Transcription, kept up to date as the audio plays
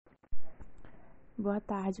Boa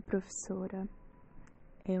tarde, professora.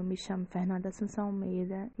 Eu me chamo Fernanda Assunção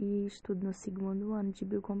Almeida e estudo no segundo ano de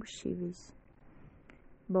biocombustíveis.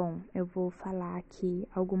 Bom, eu vou falar aqui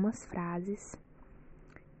algumas frases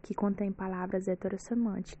que contêm palavras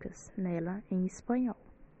heterossemânticas nela em espanhol.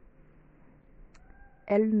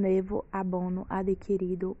 El nuevo abono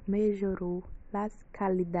adquirido mejoró la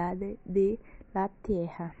calidad de la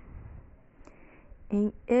tierra.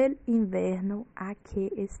 En el invierno aquí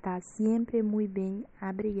está siempre muy bien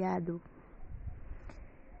abrigado.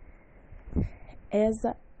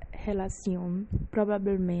 Essa relação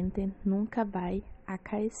provavelmente nunca vai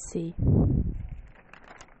acaecer.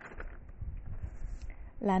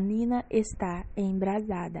 La niña está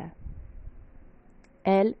embrasada.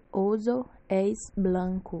 El oso es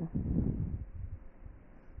blanco.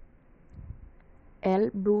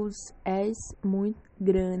 El bus es muy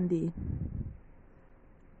grande.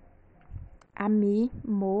 A mí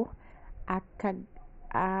me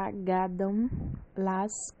agadan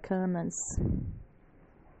las canas.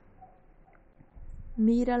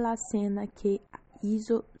 Mira la cena que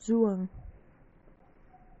hizo Joan.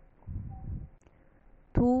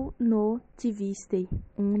 Tú no tiviste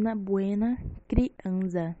una buena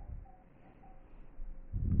crianza.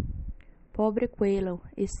 Pobre coelho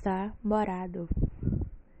está morado.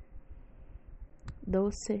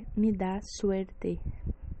 Doce me dá suerte.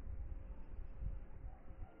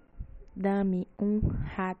 Dame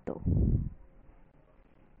rato.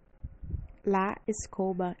 La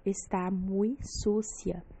escoba está muy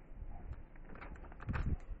sucia.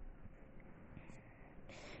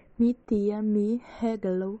 Mi tía me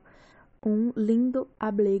regaló lindo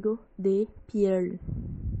abrigo de piel.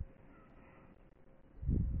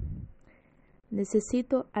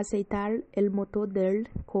 Necesito aceitar el motor del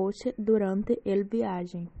coche durante el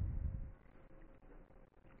viaje.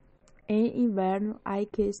 En inverno hay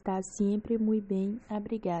que estar siempre muy bien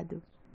abrigado.